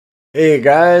Hey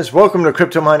guys, welcome to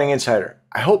Crypto Mining Insider.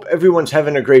 I hope everyone's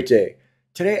having a great day.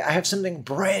 Today I have something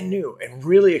brand new and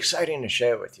really exciting to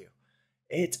share with you.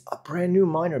 It's a brand new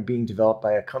miner being developed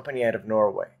by a company out of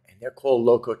Norway, and they're called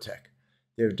LOKOTECH.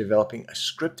 They're developing a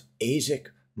Scrypt ASIC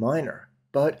miner,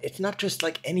 but it's not just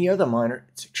like any other miner.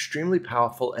 It's extremely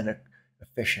powerful and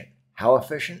efficient. How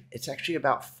efficient? It's actually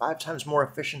about 5 times more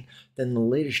efficient than the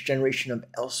latest generation of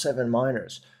L7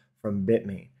 miners from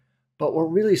BITMAIN. But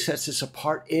what really sets this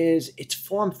apart is its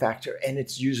form factor and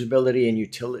its usability and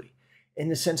utility, in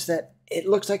the sense that it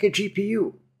looks like a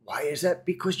GPU. Why is that?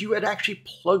 Because you had actually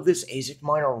plugged this ASIC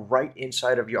miner right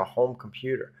inside of your home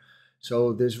computer.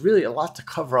 So there's really a lot to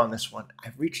cover on this one.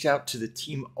 I've reached out to the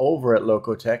team over at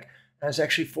LOKOTECH, and I was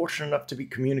actually fortunate enough to be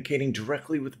communicating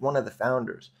directly with one of the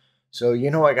founders. So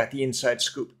I got the inside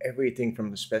scoop, everything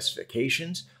from the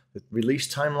specifications, the release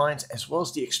timelines, as well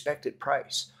as the expected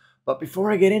price. But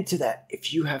before I get into that,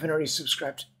 if you haven't already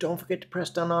subscribed, don't forget to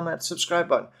press down on that subscribe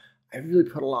button. I really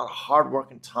put a lot of hard work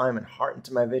and time and heart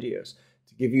into my videos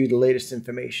to give you the latest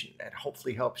information that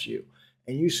hopefully helps you.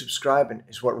 And you subscribing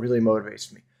is what really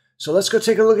motivates me. So let's go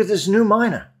take a look at this new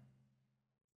miner.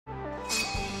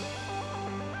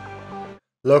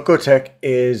 LOKOTECH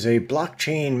is a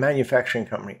blockchain manufacturing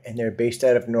company, and they're based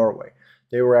out of Norway.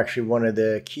 They were actually one of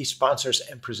the key sponsors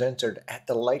and presenters at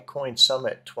the LiteCoin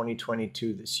Summit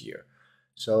 2022 this year.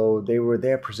 So they were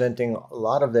there presenting a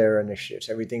lot of their initiatives,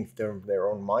 everything from their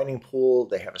own mining pool.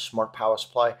 They have a smart power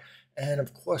supply, and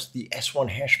of course the S1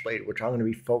 Hashblade, which I'm going to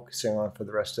be focusing on for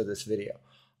the rest of this video.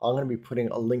 I'm going to be putting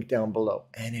a link down below.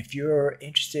 And if you're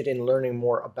interested in learning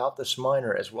more about this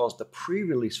miner as well as the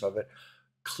pre-release of it,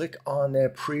 click on their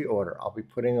pre-order. I'll be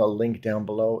putting a link down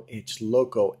below. It's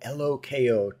Loko,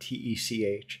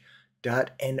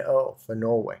 LOKOTECH.NO for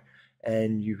Norway.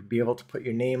 And you'd be able to put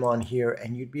your name on here,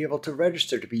 and you'd be able to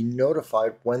register to be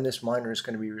notified when this miner is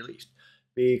going to be released.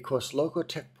 Because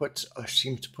LOKOTECH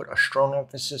seems to put a strong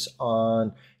emphasis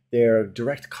on their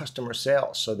direct customer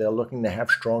sales. So they're looking to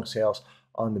have strong sales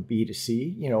on the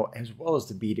B2C, as well as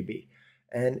the B2B.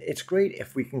 And it's great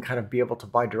if we can kind of be able to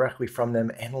buy directly from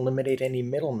them and eliminate any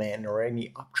middleman or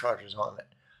any upcharges on it.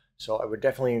 So I would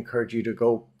definitely encourage you to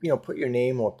go, put your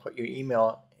name or put your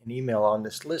email on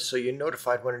this list so you're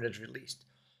notified when it is released.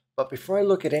 But before I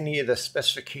look at any of the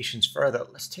specifications further,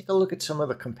 let's take a look at some of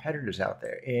the competitors out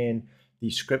there in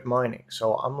the Scrypt mining.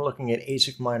 So I'm looking at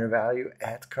ASIC miner value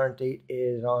at the current date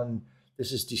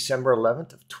this is December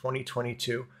 11th of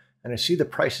 2022. And I see the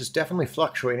price is definitely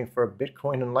fluctuating for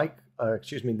Bitcoin and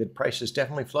the price is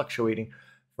definitely fluctuating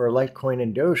for Litecoin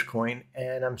and Dogecoin,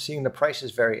 and I'm seeing the prices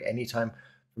vary anytime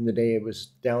from the day it was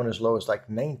down as low as like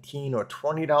 $19 or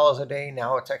 $20 a day.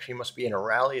 Now it's actually must be in a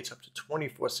rally. It's up to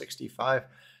 $24.65.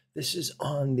 This is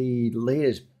on the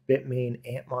latest BITMAIN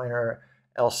Antminer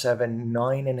L7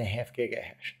 9.5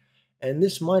 gigahash. And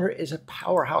this miner is a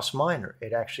powerhouse miner.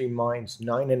 It actually mines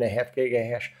 9.5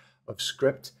 gigahash of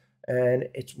Scrypt. And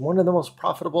it's one of the most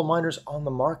profitable miners on the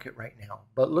market right now.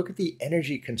 But look at the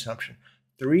energy consumption,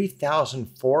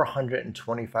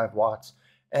 3,425 watts.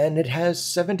 And it has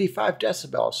 75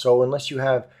 decibels. So unless you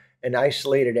have an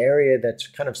isolated area that's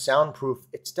kind of soundproof,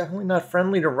 it's definitely not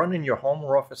friendly to run in your home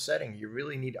or office setting. You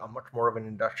really need a much more of an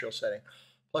industrial setting.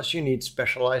 Plus you need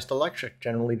specialized electric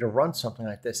generally to run something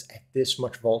like this at this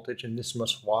much voltage and this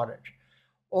much wattage.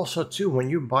 Also, too, when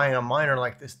you're buying a miner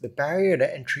like this, the barrier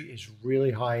to entry is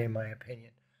really high, in my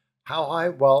opinion. How high?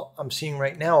 Well, I'm seeing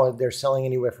right now they're selling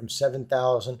anywhere from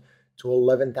 $7,000 to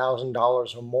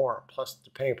 $11,000 or more. Plus,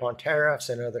 depending upon tariffs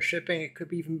and other shipping, it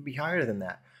could even be higher than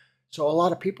that. So a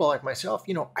lot of people like myself,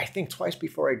 I think twice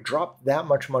before I drop that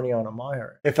much money on a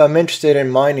miner. If I'm interested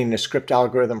in mining the Scrypt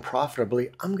algorithm profitably,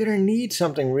 I'm going to need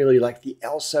something really like the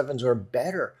L7s or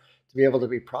better to be able to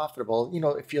be profitable.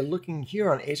 If you're looking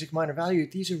here on ASIC miner value,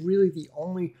 these are really the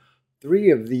only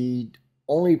three of the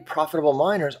only profitable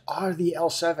miners are the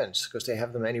L7s, because they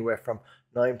have them anywhere from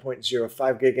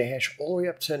 9.05 gigahash all the way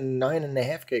up to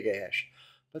 9.5 gigahash.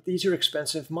 But these are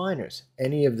expensive miners.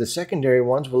 Any of the secondary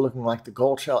ones were looking like the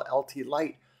Goldshell LT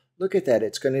Lite. Look at that.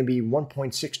 It's going to be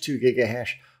 1.62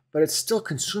 gigahash, but it's still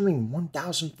consuming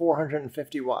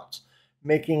 1,450 watts,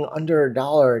 making under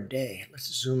 $1 a day.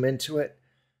 Let's zoom into it.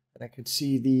 And I could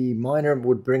see the miner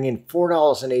would bring in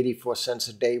 $4.84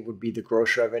 a day would be the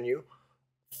gross revenue.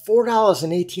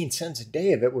 $4.18 a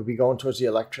day of it would be going towards the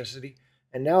electricity.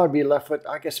 And now I'd be left with,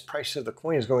 I guess, price of the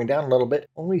coin is going down a little bit,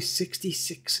 only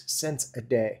 66 cents a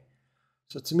day.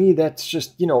 So to me, that's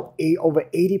just, over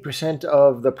 80%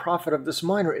 of the profit of this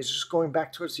miner is just going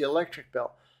back towards the electric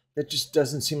bill. That just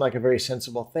doesn't seem like a very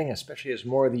sensible thing, especially as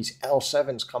more of these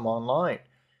L7s come online.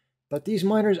 But these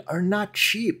miners are not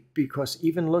cheap, because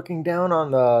even looking down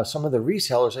on some of the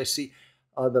resellers, I see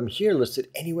them here listed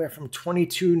anywhere from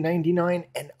 $22.99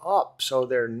 and up. So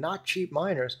they're not cheap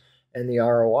miners, and the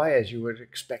ROI, as you would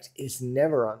expect, is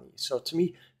never on these. So to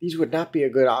me, these would not be a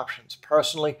good options.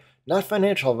 Personally, not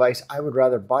financial advice, I would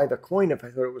rather buy the coin if I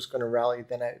thought it was going to rally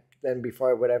than before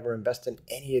I would ever invest in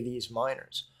any of these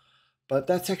miners. But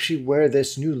that's actually where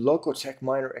this new LOKOTECH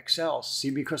miner excels. See,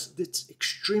 because it's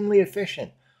extremely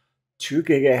efficient. 2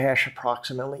 gigahash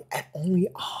approximately at only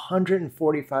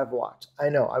 145 watts. I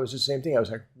know, I was the same thing. I was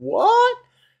like, what?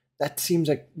 That seems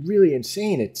like really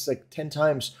insane. It's like 10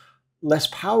 times less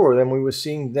power than we were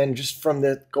seeing then just from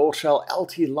the Gold Shell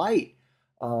LT Lite.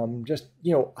 Just,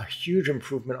 a huge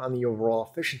improvement on the overall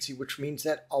efficiency, which means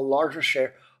that a larger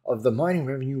share of the mining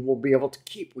revenue we'll be able to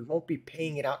keep. We won't be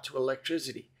paying it out to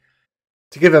electricity.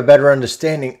 To give a better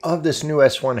understanding of this new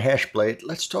S1 Hashblade,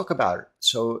 let's talk about it.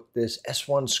 So this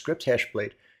S1 Scrypt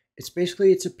Hashblade, it's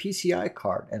a PCI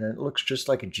card, and it looks just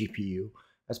like a GPU.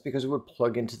 That's because it would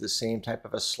plug into the same type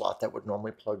of a slot that would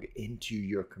normally plug into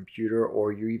your computer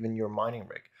or even your mining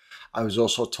rig. I was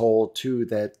also told too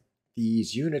that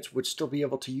these units would still be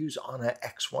able to use on an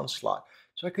X1 slot.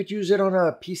 So I could use it on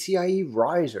a PCIe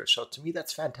riser. So to me,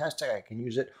 that's fantastic. I can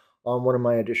use it on one of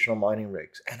my additional mining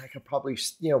rigs, and I could probably,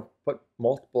 put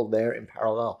multiple there in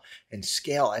parallel and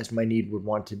scale as my need would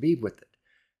want to be with it.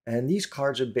 And these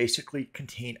cards are basically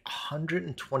contain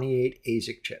 128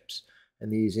 ASIC chips.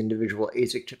 And these individual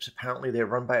ASIC chips, apparently they're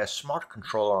run by a smart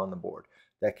controller on the board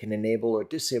that can enable or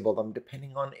disable them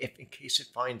depending on if, in case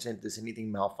it finds that there's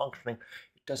anything malfunctioning,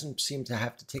 it doesn't seem to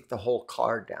have to take the whole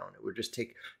card down. It would just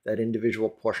take that individual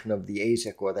portion of the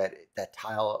ASIC or that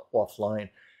tile offline.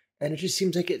 And it just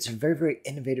seems like it's a very, very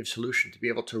innovative solution to be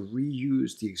able to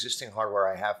reuse the existing hardware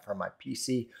I have for my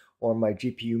PC or my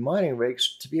GPU mining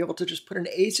rigs to be able to just put an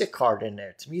ASIC card in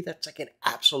there. To me, that's like an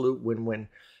absolute win-win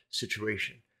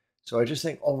situation. So I just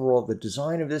think overall the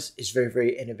design of this is very,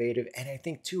 very innovative. And I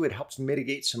think too, it helps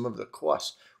mitigate some of the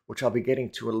costs, which I'll be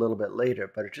getting to a little bit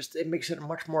later. But it makes it a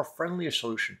much more friendlier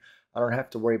solution. I don't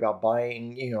have to worry about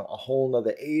buying, a whole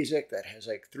nother ASIC that has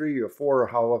like 3 or 4 or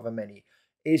however many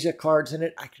ASIC cards in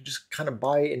it. I can just kind of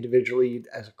buy it individually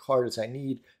as a card as I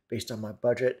need based on my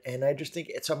budget. And I just think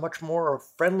it's a much more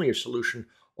friendlier solution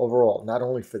overall, not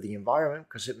only for the environment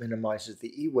because it minimizes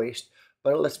the e-waste,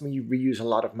 but it lets me reuse a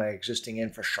lot of my existing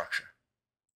infrastructure.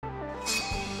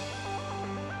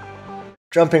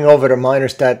 Jumping over to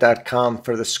minerstat.com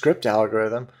for the Scrypt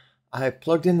algorithm, I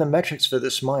plugged in the metrics for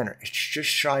this miner. It's just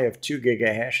shy of 2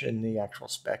 gigahash in the actual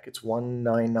spec. It's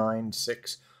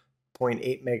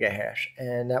 1996.8 megahash,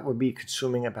 and that would be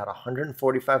consuming about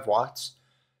 145 watts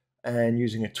and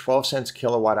using a 12 cents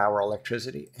kilowatt hour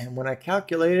electricity. And when I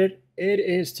calculated, it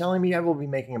is telling me I will be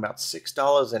making about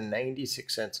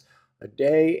 $6.96 a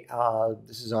day.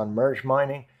 This is on merge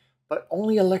mining, but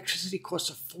only electricity costs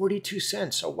of 42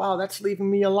 cents. So wow, that's leaving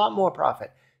me a lot more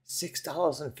profit,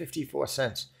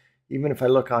 $6.54. Even if I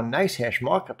look on NiceHash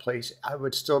Marketplace, I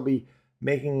would still be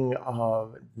making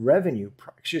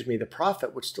the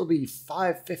profit would still be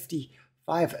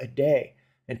 $5.55 a day.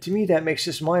 And to me, that makes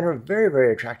this miner very,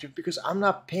 very attractive because I'm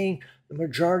not paying the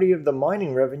majority of the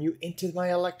mining revenue into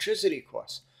my electricity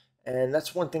costs. And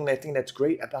that's one thing that I think that's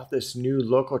great about this new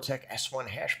LOKOTECH S1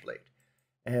 Hashblade.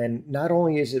 And not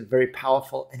only is it very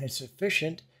powerful and it's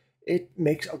efficient, it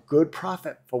makes a good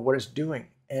profit for what it's doing.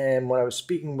 And when I was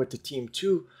speaking with the team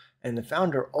too, and the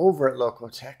founder over at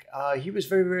LOKOTECH, he was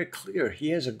very, very clear.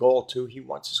 He has a goal too. He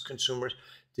wants his consumers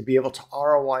to be able to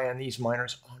ROI on these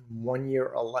miners on 1 year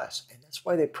or less. And that's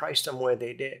why they priced them where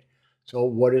they did. So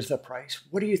what is the price?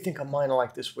 What do you think a miner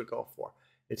like this would go for?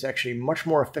 It's actually much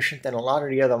more efficient than a lot of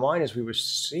the other miners we were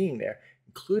seeing there,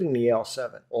 including the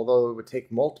L7. Although it would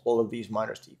take multiple of these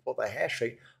miners to equal the hash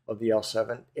rate of the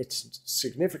L7, it's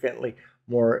significantly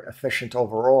more efficient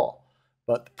overall.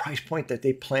 But the price point that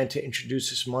they plan to introduce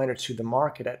this miner to the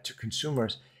market to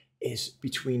consumers is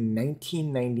between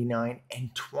 $19.99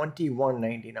 and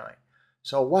 $21.99.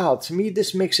 So wow, to me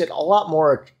this makes it a lot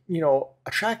more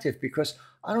attractive because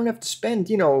I don't have to spend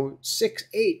 $6, $8,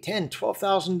 $10,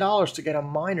 $12,000 to get a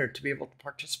miner to be able to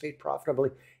participate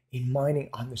profitably in mining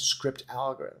on the Scrypt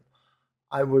algorithm.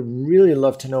 I would really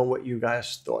love to know what you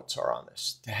guys' thoughts are on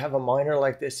this. To have a miner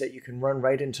like this that you can run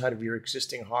right inside of your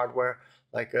existing hardware,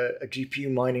 like a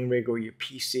GPU mining rig or your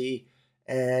PC,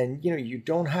 and you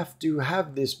don't have to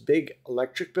have this big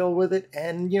electric bill with it.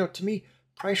 And to me,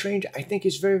 price range I think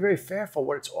is very, very fair for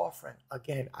what it's offering.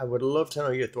 Again, I would love to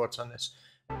know your thoughts on this.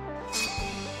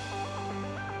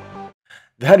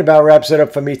 That about wraps it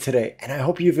up for me today, and I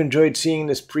hope you've enjoyed seeing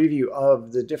this preview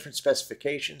of the different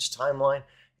specifications, timeline,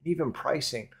 and even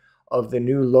pricing of the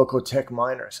new LOKOTECH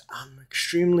miners. I'm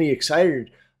extremely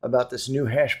excited about this new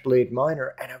Hashblade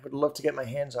miner, and I would love to get my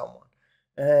hands on one.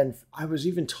 And I was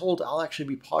even told I'll actually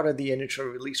be part of the initial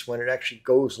release when it actually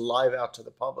goes live out to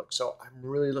the public. So I'm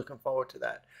really looking forward to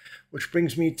that. Which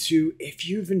brings me to, if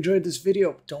you've enjoyed this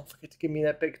video, don't forget to give me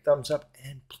that big thumbs up.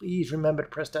 And please remember to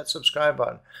press that subscribe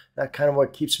button. That's kind of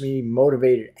what keeps me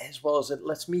motivated, as well as it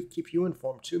lets me keep you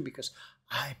informed too, because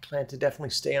I plan to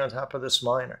definitely stay on top of this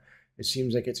miner. It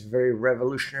seems like it's a very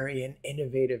revolutionary and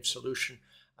innovative solution.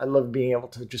 I love being able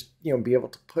to just, be able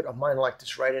to put a miner like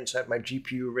this right inside my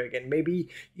GPU rig. And maybe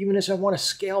even as I want to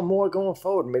scale more going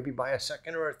forward, maybe buy a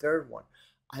second or a third one.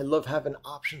 I love having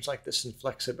options like this and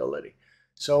flexibility.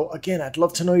 So again, I'd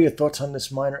love to know your thoughts on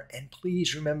this miner. And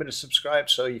please remember to subscribe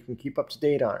so you can keep up to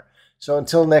date on it. So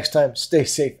until next time, stay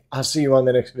safe. I'll see you on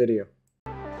the next video.